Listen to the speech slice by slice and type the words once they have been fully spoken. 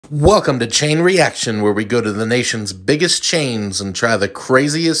Welcome to Chain Reaction, where we go to the nation's biggest chains and try the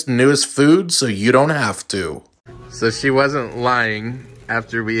craziest, newest food so you don't have to. So she wasn't lying.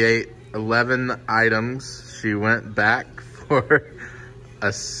 After we ate 11 items, she went back for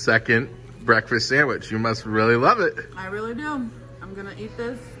a second breakfast sandwich. You must really love it. I really do. I'm gonna eat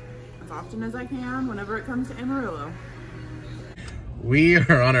this as often as I can whenever it comes to Amarillo. We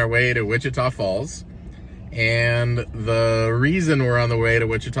are on our way to Wichita Falls. And the reason we're on the way to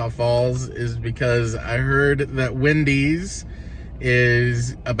Wichita Falls is because I heard that Wendy's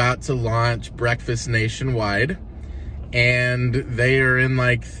is about to launch breakfast nationwide. And they are in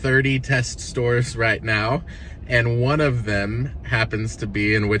like 30 test stores right now. And one of them happens to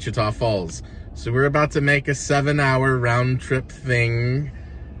be in Wichita Falls. So we're about to make a 7-hour round trip thing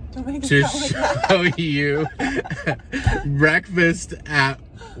to show you breakfast at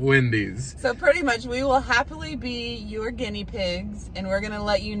Wendy's. So pretty much we will happily be your guinea pigs, and we're gonna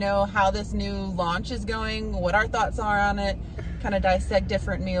let you know how this new launch is going, what our thoughts are on it, kind of dissect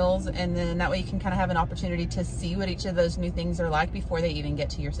different meals, and then that way you can kind of have an opportunity to see what each of those new things are like before they even get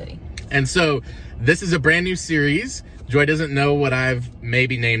to your city. And so this is a brand new series. Joy doesn't know what I've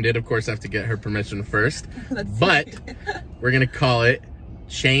maybe named it. Of course, I have to get her permission first. But we're gonna call it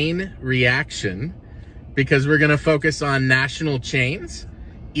Chain Reaction, because we're gonna focus on national chains,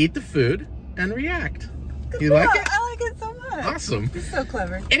 eat the food, and react. You like it? I like it so much. Awesome. You're so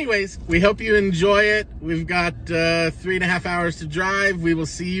clever. Anyways, we hope you enjoy it. We've got 3.5 hours to drive. We will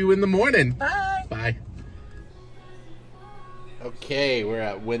see you in the morning. Bye. Bye. Okay, we're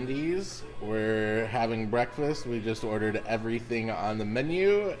at Wendy's. We're having breakfast. We just ordered everything on the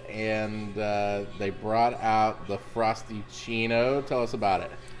menu, and they brought out the Frosty Ccino. Tell us about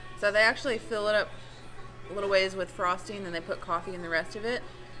it. So they actually fill it up a little ways with frosting, and then they put coffee in the rest of it.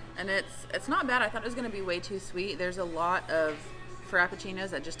 And it's not bad. I thought it was going to be way too sweet. There's a lot of frappuccinos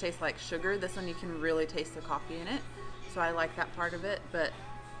that just taste like sugar. This one you can really taste the coffee in it. So I like that part of it, but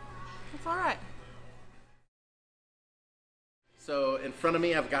it's all right. So in front of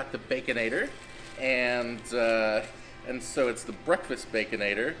me, I've got the Baconator, and so it's the breakfast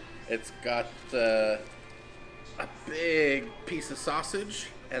Baconator. It's got a big piece of sausage,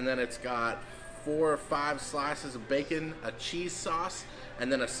 and then it's got 4 or 5 slices of bacon, a cheese sauce,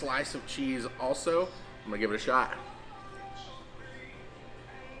 and then a slice of cheese also. I'm gonna give it a shot.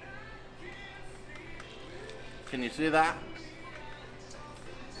 Can you see that?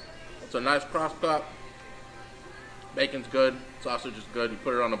 It's a nice cross cut. Bacon's good, sausage is good. You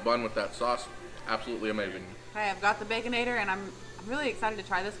put it on a bun with that sauce, absolutely amazing. Hey, I've got the Baconator, and I'm really excited to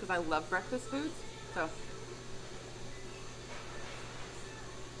try this because I love breakfast foods. So.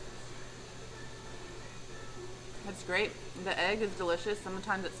 It's great. The egg is delicious.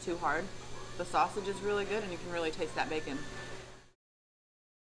 Sometimes it's too hard. The sausage is really good, and you can really taste that bacon.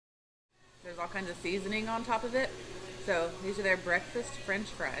 There's all kinds of seasoning on top of it. So these are their breakfast French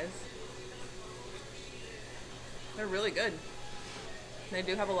fries. They're really good. They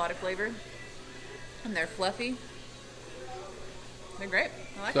do have a lot of flavor, and they're fluffy. They're great.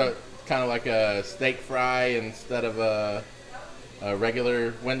 I like them. So it's kind of like a steak fry instead of a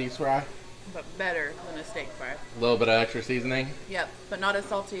regular Wendy's fry? But better than a steak fry. A little bit of extra seasoning? Yep, but not as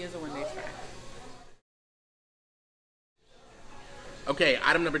salty as a Wendy's fry. Okay,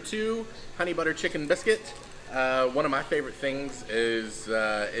 item number 2, honey butter chicken biscuit. One of my favorite things is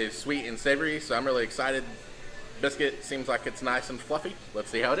sweet and savory, so I'm really excited. Biscuit seems like it's nice and fluffy. Let's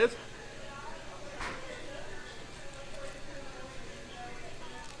see how it is.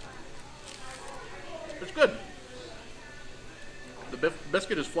 It's good. The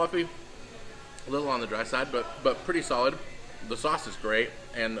biscuit is fluffy, a little on the dry side, but pretty solid. The sauce is great,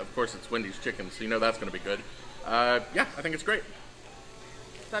 and of course it's Wendy's chicken, so you know that's going to be good. Yeah, I think it's great.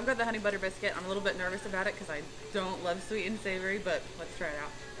 So I've got the honey butter biscuit. I'm a little bit nervous about it because I don't love sweet and savory, but let's try it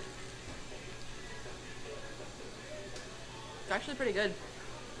out. It's actually pretty good.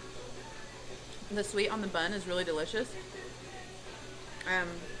 The sweet on the bun is really delicious.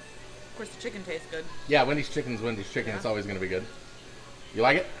 Of course, the chicken tastes good. Yeah, Wendy's chicken's Wendy's chicken. Yeah. It's always going to be good. You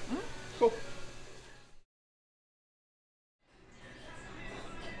like it? Mm-hmm. Cool.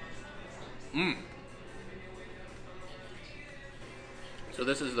 So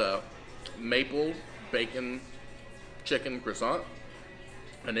this is the maple bacon chicken croissant,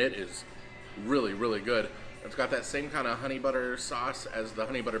 and it is really, really good. It's got that same kind of honey butter sauce as the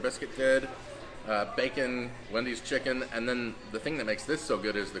honey butter biscuit did. Bacon, Wendy's chicken, and then the thing that makes this so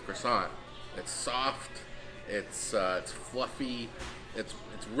good is the croissant. It's soft, it's fluffy, it's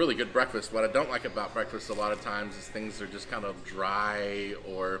really good breakfast. What I don't like about breakfast a lot of times is things are just kind of dry,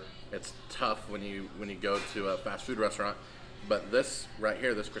 or it's tough when you go to a fast food restaurant. But this right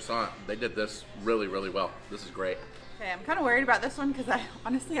here, this croissant, they did this really, really well. This is great. Okay, I'm kind of worried about this one because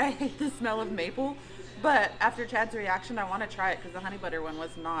honestly I hate the smell of maple. But after Chad's reaction, I want to try it because the honey butter one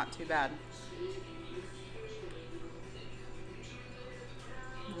was not too bad.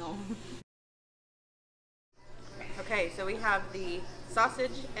 No. Okay, so we have the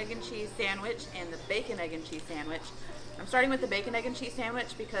sausage, egg and cheese sandwich and the bacon, egg and cheese sandwich. I'm starting with the bacon, egg and cheese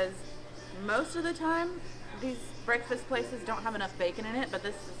sandwich because most of the time these breakfast places don't have enough bacon in it, but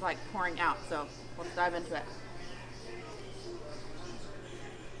this is like pouring out, so let's dive into it.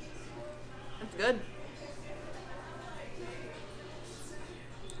 It's good.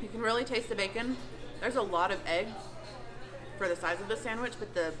 You can really taste the bacon. There's a lot of egg for the size of the sandwich,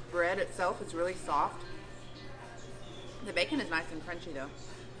 but the bread itself is really soft. The bacon is nice and crunchy though.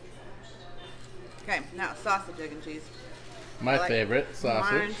 Okay, now sausage, egg and cheese. My favorite,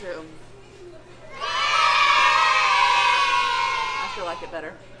 sausage. Mine too. I still like it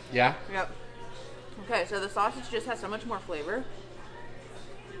better. Yeah? Yep. Okay, so the sausage just has so much more flavor.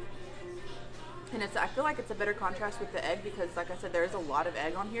 And I feel like it's a better contrast with the egg because, like I said, there is a lot of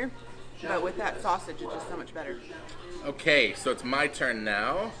egg on here. But with that sausage, it's just so much better. Okay, so it's my turn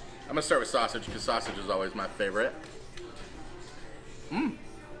now. I'm going to start with sausage because sausage is always my favorite.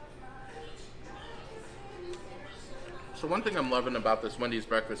 So one thing I'm loving about this Wendy's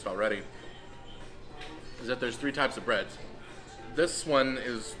breakfast already is that there's 3 types of breads. This one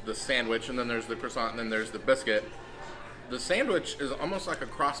is the sandwich, and then there's the croissant, and then there's the biscuit. The sandwich is almost like a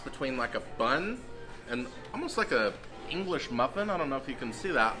cross between like a bun and almost like a English muffin. I don't know if you can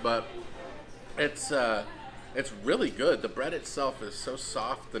see that, but it's really good. The bread itself is so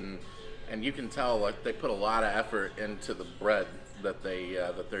soft, and you can tell like they put a lot of effort into the bread that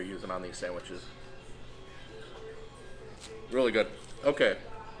they're using on these sandwiches. Really good. Okay,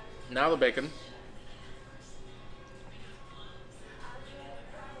 now the bacon.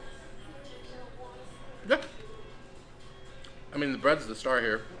 Yeah. I mean, the bread's the star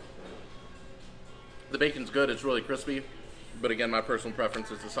here. The bacon's good. It's really crispy. But again, my personal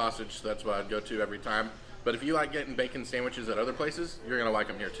preference is the sausage. So that's what I'd go to every time. But if you like getting bacon sandwiches at other places, you're going to like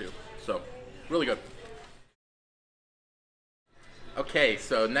them here too. So, really good. Okay,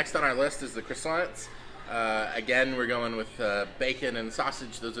 so next on our list is the croissants. Again, we're going with bacon and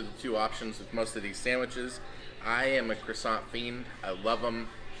sausage. Those are the 2 options with most of these sandwiches. I am a croissant fiend. I love them.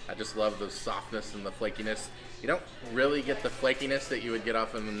 I just love the softness and the flakiness. You don't really get the flakiness that you would get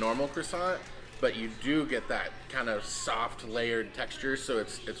off of a normal croissant, but you do get that kind of soft layered texture, so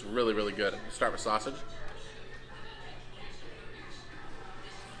it's really, really good. We'll start with sausage.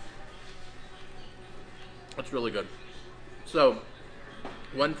 It's really good. So,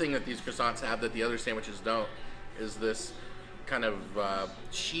 one thing that these croissants have that the other sandwiches don't is this kind of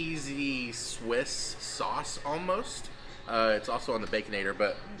cheesy Swiss sauce almost. It's also on the Baconator,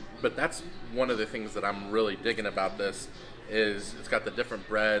 but that's one of the things that I'm really digging about this is it's got the different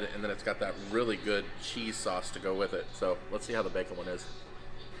bread and then it's got that really good cheese sauce to go with it. So let's see how the bacon one is.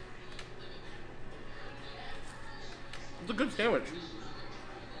 It's a good sandwich.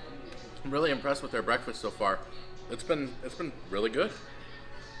 I'm really impressed with their breakfast so far. It's been really good.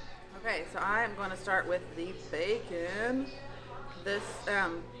 Okay, so I am going to start with the bacon. This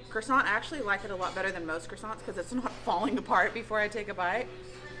croissant, I actually like it a lot better than most croissants because it's not falling apart before I take a bite.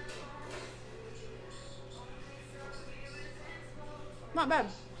 Not bad.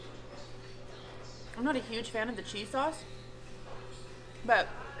 I'm not a huge fan of the cheese sauce, but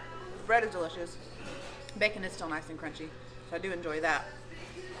the bread is delicious. Bacon is still nice and crunchy, so I do enjoy that.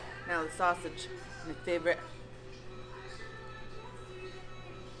 Now the sausage, my favorite.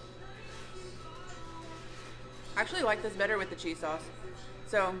 I actually like this better with the cheese sauce.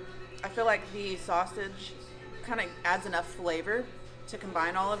 So I feel like the sausage kind of adds enough flavor to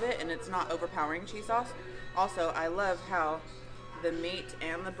combine all of it, and it's not overpowering cheese sauce. Also, I love how the meat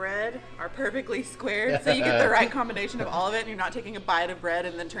and the bread are perfectly squared, so you get the right combination of all of it, and you're not taking a bite of bread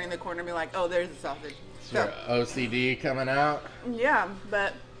and then turning the corner and be like, oh, there's the sausage. So, OCD coming out. Yeah,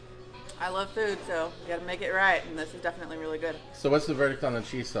 but I love food, so you gotta make it right, and this is definitely really good. So what's the verdict on the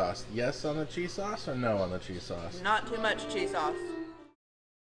cheese sauce? Yes on the cheese sauce or no on the cheese sauce? Not too much cheese sauce.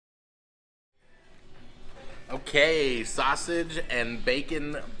 Okay, sausage and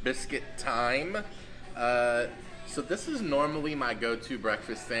bacon biscuit time. So this is normally my go-to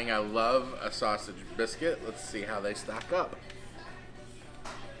breakfast thing. I love a sausage biscuit. Let's see how they stack up.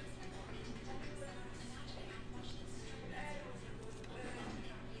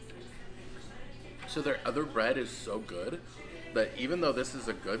 So their other bread is so good that even though this is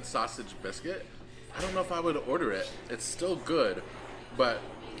a good sausage biscuit, I don't know if I would order it. It's still good, but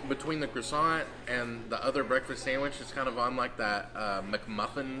between the croissant and the other breakfast sandwich, it's kind of on like that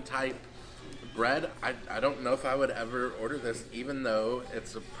McMuffin type bread. I don't know if I would ever order this, even though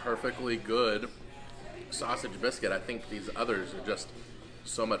it's a perfectly good sausage biscuit. I think these others are just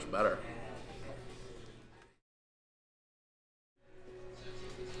so much better.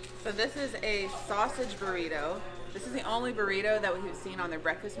 So this is a sausage burrito. This is the only burrito that we've seen on their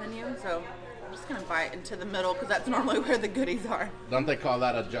breakfast menu. So I'm just gonna bite into the middle because that's normally where the goodies are. Don't they call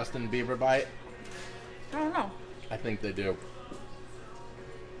that a Justin Bieber bite? I don't know. I think they do.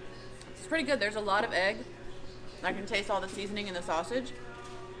 It's pretty good. There's a lot of egg. I can taste all the seasoning in the sausage.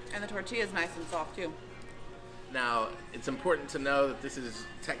 And the tortilla is nice and soft too. Now, it's important to know that this is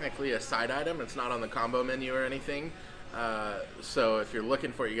technically a side item. It's not on the combo menu or anything. So if you're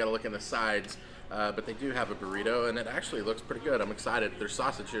looking for it, you gotta look in the sides. But they do have a burrito, and it actually looks pretty good. I'm excited. Their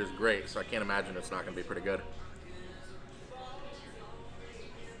sausage here is great, so I can't imagine it's not gonna be pretty good.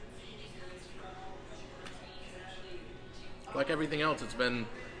 Like everything else, it's been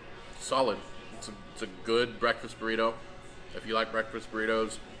solid. It's a good breakfast burrito. If you like breakfast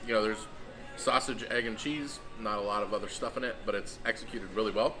burritos, you know, there's sausage, egg, and cheese. Not a lot of other stuff in it, but it's executed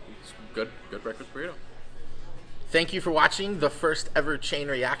really well. It's good breakfast burrito. Thank you for watching the first ever chain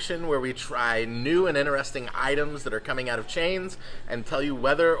reaction, where we try new and interesting items that are coming out of chains and tell you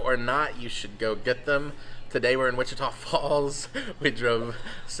whether or not you should go get them. Today we're in Wichita Falls. We drove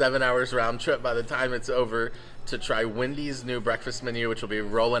 7 hours round trip by the time it's over to try Wendy's new breakfast menu, which will be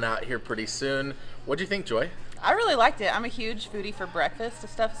rolling out here pretty soon. What do you think, Joy? I really liked it. I'm a huge foodie for breakfast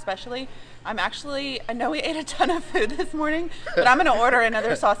stuff especially. I know we ate a ton of food this morning, but I'm going to order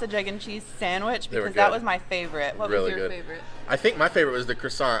another sausage, egg, and cheese sandwich because that was my favorite. What was your favorite? I think my favorite was the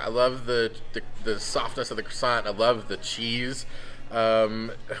croissant. I love the softness of the croissant. I love the cheese.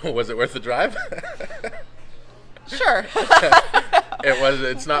 Was it worth the drive? Sure.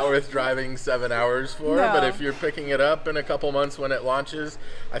 It's not worth driving 7 hours for, no. But if you're picking it up in a couple months when it launches,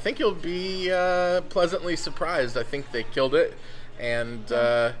 I think you'll be pleasantly surprised. I think they killed it. And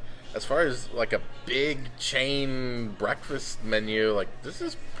as far as like a big chain breakfast menu, like, this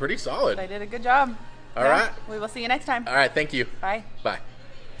is pretty solid. They did a good job. All right. We will see you next time. All right. Thank you. Bye. Bye.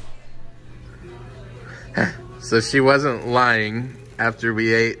 So she wasn't lying. After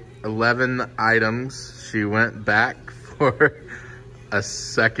we ate 11 items, she went back for a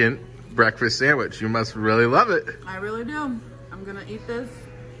second breakfast sandwich. You must really love it. I really do. I'm going to eat this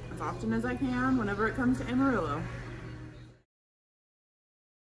as often as I can whenever it comes to Amarillo.